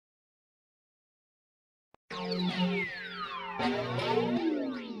The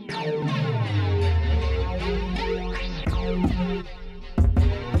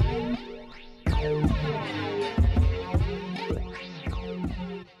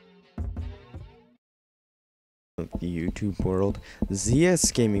YouTube world,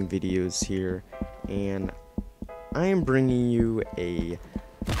 ZS Gaming Videos here, and I am bringing you a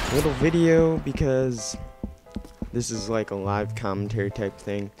little video because this is like a live commentary type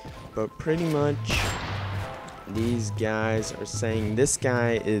thing, but pretty much these guys are saying this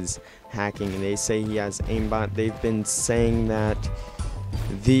guy is hacking, and they say he has aimbot. They've been saying that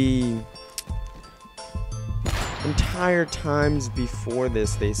the entire times before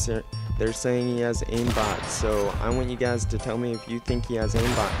this. They're saying he has aimbot, so I want you guys to tell me if you think he has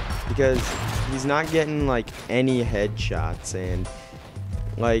aimbot, because he's not getting like any headshots, and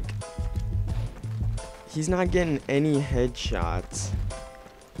like he's not getting any headshots,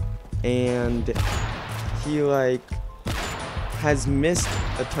 and he like has missed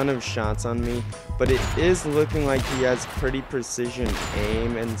a ton of shots on me, but it is looking like he has pretty precision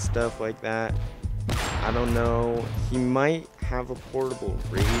aim and stuff like that. I don't know, he might have a portable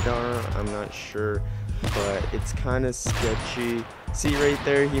radar, I'm not sure, but it's kind of sketchy. See right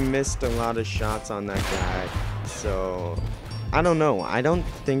there, he missed a lot of shots on that guy, so I don't know. I don't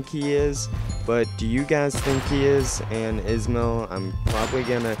think he is, but do you guys think he is? And Ismail, I'm probably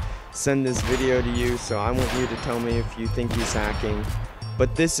gonna send this video to you, so I want you to tell me if you think he's hacking.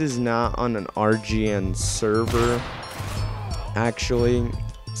 But this is not on an RGN server actually,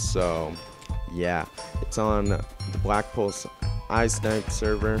 so yeah, it's on the Blackpulse iSnipe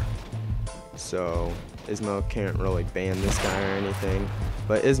server, so Ismail can't really ban this guy or anything,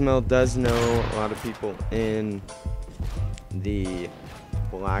 but Ismail does know a lot of people in the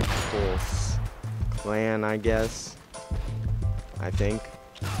Blackpulse clan, I guess, I think,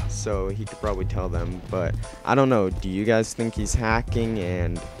 so he could probably tell them. But I don't know, do you guys think he's hacking?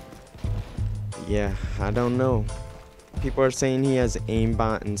 And yeah, I don't know. People are saying he has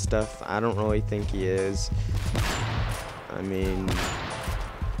aimbot and stuff. I don't really think he is. I mean,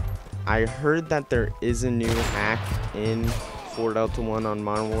 I heard that there is a new hack in Fourdeltaone on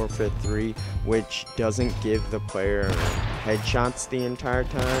Modern Warfare 3, which doesn't give the player headshots the entire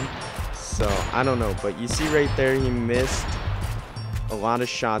time. So I don't know, but you see right there, he missed a lot of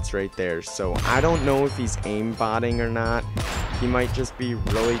shots right there. So I don't know if he's aimbotting or not. He might just be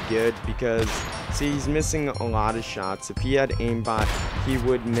really good, because see, he's missing a lot of shots. If he had aimbot, he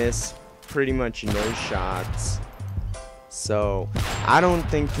would miss pretty much no shots. So I don't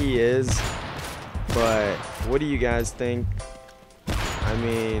think he is, but what do you guys think? I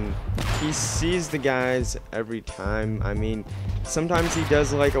mean, he sees the guys every time. I mean, sometimes he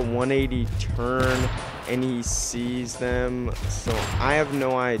does like a 180 turn and he sees them, so I have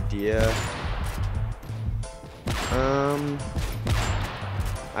no idea.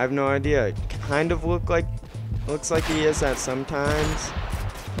 I have no idea. It kind of looks like he is at sometimes,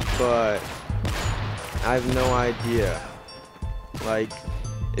 but I have no idea. Like,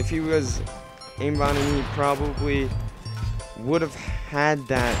 if he was aimbotting, he probably would have had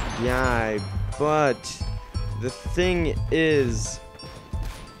that guy, but the thing is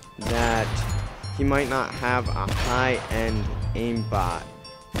that he might not have a high-end aimbot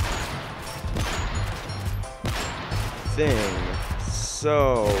thing,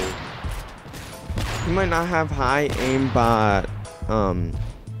 so he might not have high aimbot,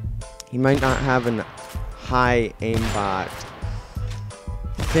 he might not have an high aimbot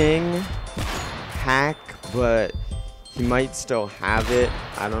thing hack, but he might still have it.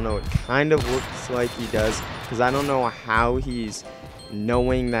 I don't know, it kind of looks like he does, because I don't know how he's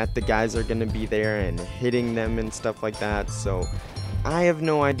knowing that the guys are gonna be there and hitting them and stuff like that. So I have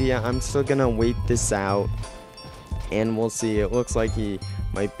no idea. I'm still gonna wait this out and we'll see. It looks like he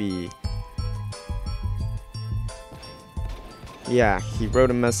might be, yeah, he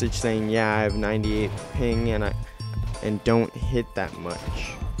wrote a message saying, yeah, I have 98 ping and don't hit that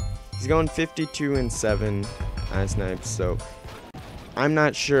much. He's going 52 and 7 iSnipe, so I'm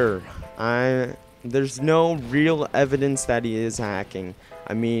not sure. There's no real evidence that he is hacking.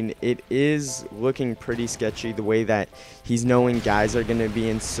 I mean, it is looking pretty sketchy the way that he's knowing guys are going to be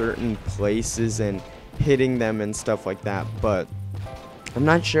in certain places and hitting them and stuff like that, but I'm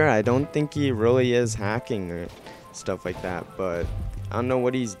not sure. I don't think he really is hacking or stuff like that, but I don't know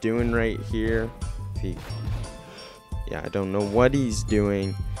what he's doing right here. Yeah, I don't know what he's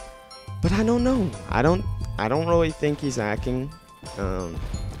doing, but I don't know. I don't really think he's hacking.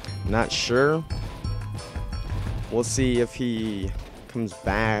 Not sure. We'll see if he comes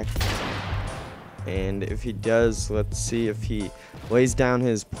back. And if he does, let's see if he lays down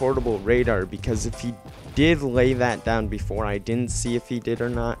his portable radar, because if he did lay that down before, I didn't see if he did or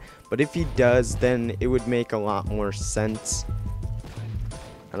not, but if he does, then it would make a lot more sense.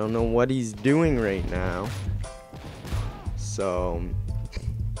 I don't know what he's doing right now, so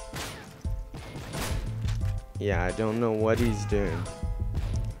yeah, I don't know what he's doing,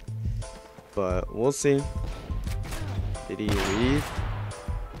 but we'll see. Did he leave?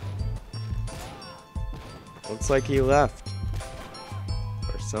 Looks like he left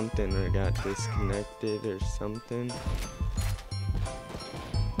or something, or got disconnected or something.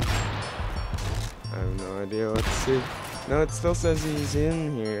 I have no idea. Let's see. No, it still says he's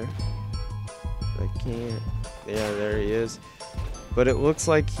in here. I can't. Yeah, there he is. But it looks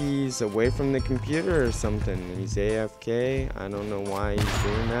like he's away from the computer or something. He's AFK. I don't know why he's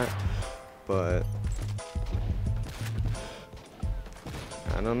doing that, but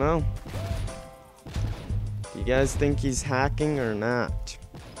I don't know. Do you guys think he's hacking or not?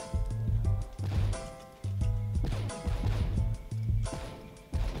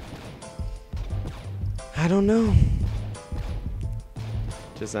 I don't know.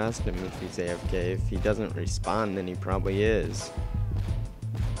 Just asked him if he's AFK. If he doesn't respond, then he probably is.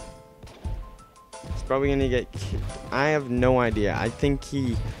 He's probably gonna get kicked. I have no idea. I think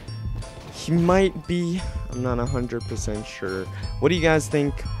he might be. I'm not 100% sure. What do you guys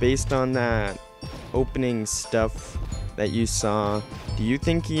think based on that opening stuff that you saw? Do you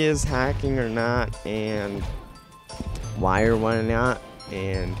think he is hacking or not, and why or why not?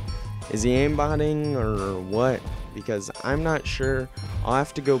 And is he aimbotting or what? Because I'm not sure. I'll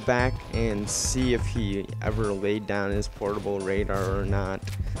have to go back and see if he ever laid down his portable radar or not.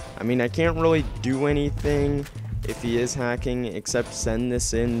 I mean, I can't really do anything if he is hacking except send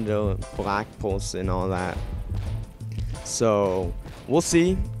this in to Blackpulse and all that. So we'll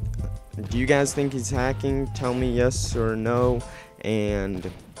see. Do you guys think he's hacking? Tell me yes or no.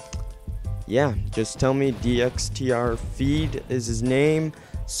 And yeah, just tell me. DXTR Feed is his name.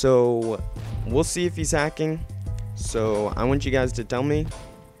 So we'll see if he's hacking. So I want you guys to tell me,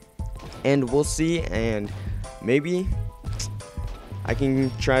 and we'll see. And maybe I can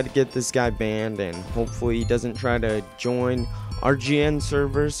try to get this guy banned, and hopefully he doesn't try to join RGN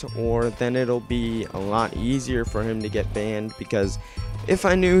servers, or then it'll be a lot easier for him to get banned. Because if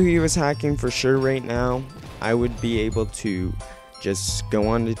I knew he was hacking for sure right now, I would be able to just go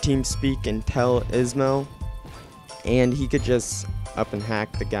on to TeamSpeak and tell Ismail, and he could just up and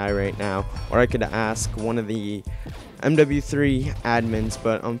hack the guy right now, or I could ask one of the MW3 admins.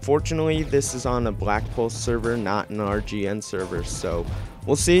 But unfortunately this is on a Blackpulse server, not an RGN server, so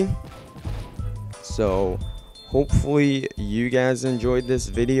we'll see. So hopefully you guys enjoyed this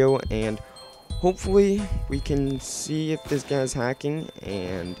video, and hopefully we can see if this guy's hacking,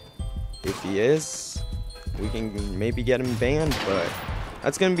 and if he is, we can maybe get him banned. But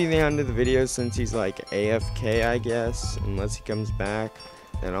that's gonna be the end of the video, since he's like AFK, I guess, unless he comes back.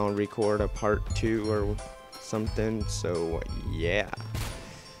 Then I'll record a part 2 or something. So yeah,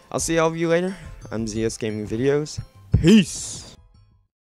 I'll see all of you later. I'm ZS Gaming Videos. Peace.